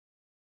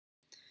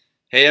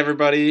Hey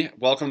everybody,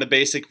 welcome to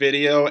Basic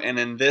Video, and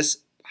in this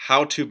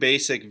How to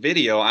Basic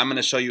video I'm going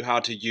to show you how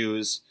to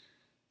use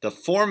the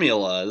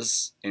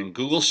formulas in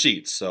Google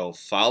Sheets, so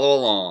follow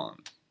along.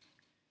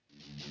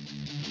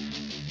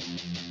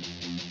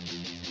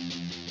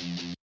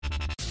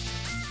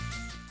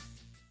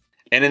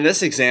 And in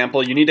this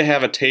example you need to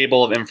have a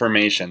table of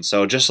information,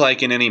 so just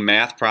like in any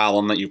math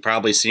problem that you've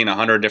probably seen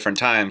 100 different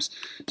times,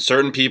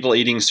 certain people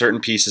eating certain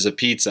pieces of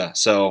pizza,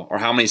 or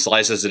how many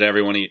slices did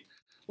everyone eat?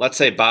 Let's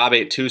say Bob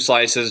ate 2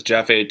 slices,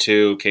 Jeff ate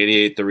 2, Katie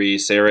ate 3,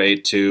 Sarah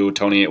ate 2,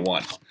 Tony ate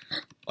 1.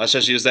 Let's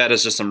just use that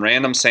as just some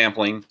random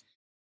sampling.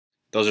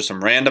 Those are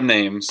some random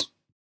names.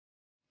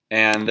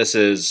 And this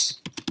is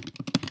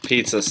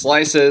pizza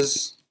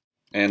slices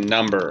and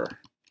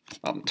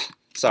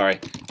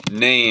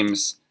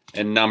names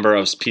and number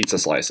of pizza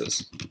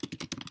slices.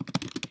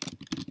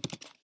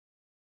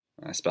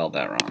 I spelled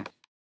that wrong.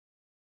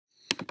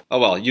 Oh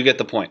well, you get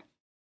the point.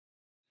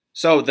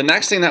 So the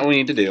next thing that we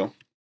need to do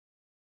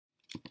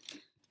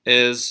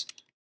is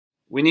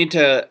we need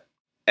to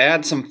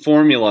add some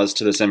formulas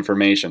to this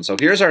information. So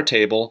here's our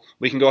table.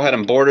 We can go ahead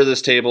and border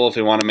this table if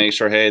we want to make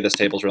sure, hey, this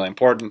table is really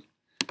important.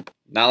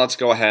 Now let's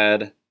go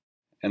ahead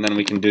and then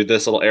we can do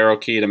this little arrow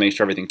key to make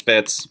sure everything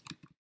fits.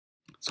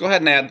 Let's go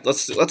ahead and add,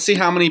 let's see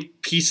how many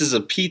pieces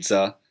of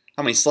pizza,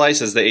 how many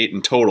slices they ate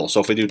in total. So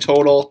if we do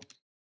total,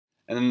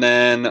 and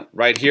then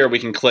right here we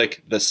can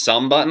click the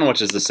sum button,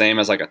 which is the same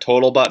as like a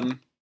total button.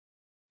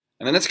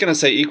 And then it's going to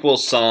say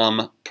equals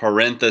sum,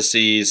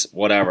 parentheses,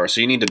 whatever.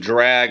 So you need to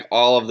drag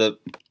all of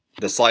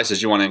the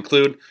slices you want to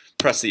include,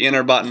 press the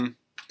enter button,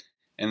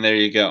 and there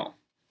you go.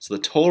 So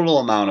the total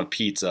amount of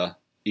pizza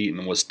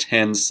eaten was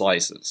 10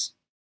 slices.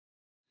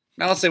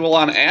 Now let's say, well,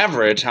 on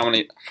average, how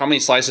many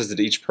slices did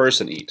each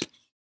person eat?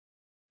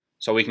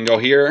 So we can go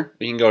here,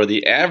 we can go to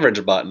the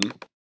average button,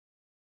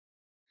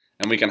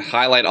 and we can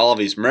highlight all of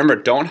these. Remember,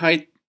 don't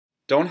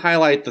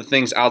highlight the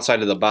things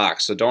outside of the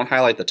box, so don't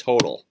highlight the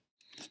total,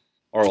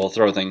 or we'll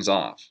throw things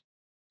off.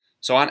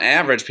 So on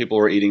average, people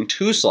were eating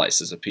 2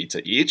 slices of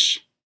pizza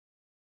each.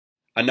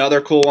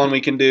 Another cool one we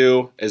can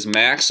do is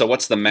max. So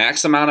what's the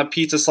max amount of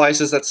pizza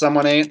slices that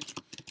someone ate?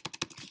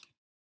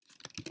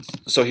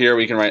 So here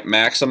we can write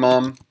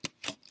maximum,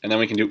 and then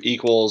we can do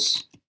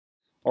equals,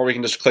 or we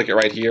can just click it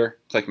right here,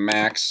 click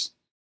max,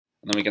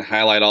 and then we can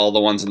highlight all the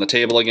ones in the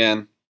table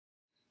again.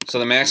 So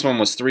the maximum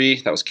was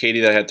 3. That was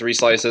Katie that had 3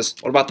 slices.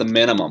 What about the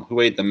minimum?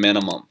 Who ate the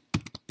minimum?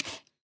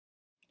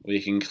 We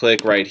can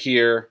click right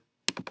here,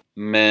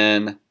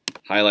 min,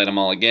 highlight them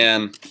all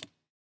again,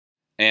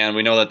 and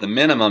we know that the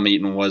minimum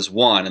eaten was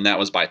 1, and that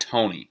was by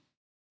Tony.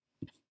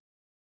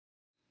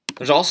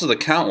 There's also the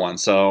count one,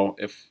 so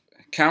if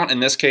count in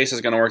this case is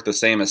going to work the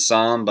same as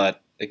sum,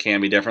 but it can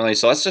be differently.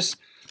 So let's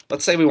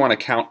say we want to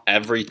count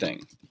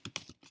everything,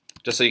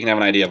 just so you can have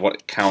an idea of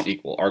what count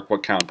equal, or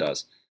what count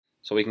does.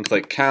 So we can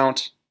click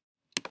count.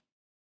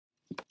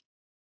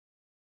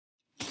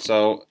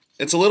 So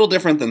it's a little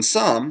different than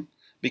sum,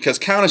 because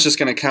count is just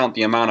going to count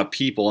the amount of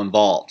people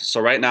involved.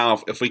 So right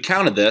now, if we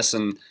counted this,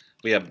 and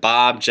we have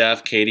Bob,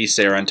 Jeff, Katie,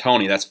 Sarah, and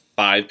Tony, that's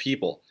 5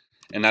 people.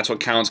 And that's what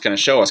count's going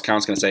to show us.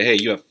 Count's going to say, hey,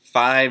 you have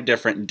 5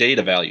 different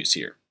data values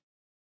here.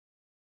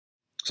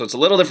 So it's a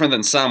little different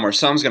than sum, where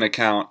sum's going to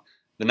count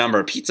the number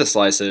of pizza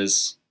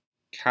slices.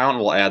 Count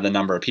will add the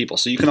number of people.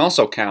 So you can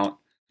also count,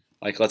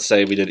 like let's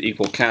say we did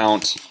equal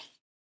count.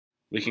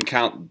 We can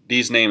count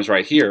these names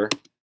right here,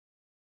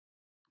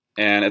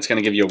 and it's going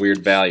to give you a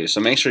weird value.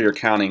 So make sure you're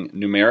counting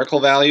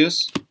numerical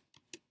values.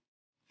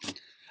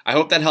 I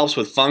hope that helps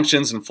with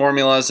functions and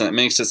formulas, and it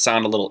makes it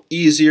sound a little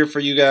easier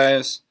for you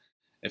guys.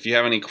 If you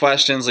have any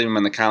questions, leave them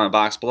in the comment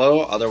box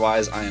below.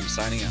 Otherwise, I am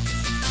signing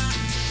out.